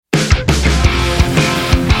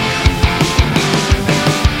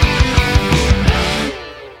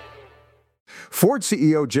Ford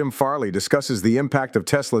CEO Jim Farley discusses the impact of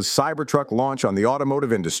Tesla's Cybertruck launch on the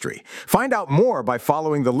automotive industry. Find out more by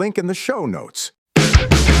following the link in the show notes.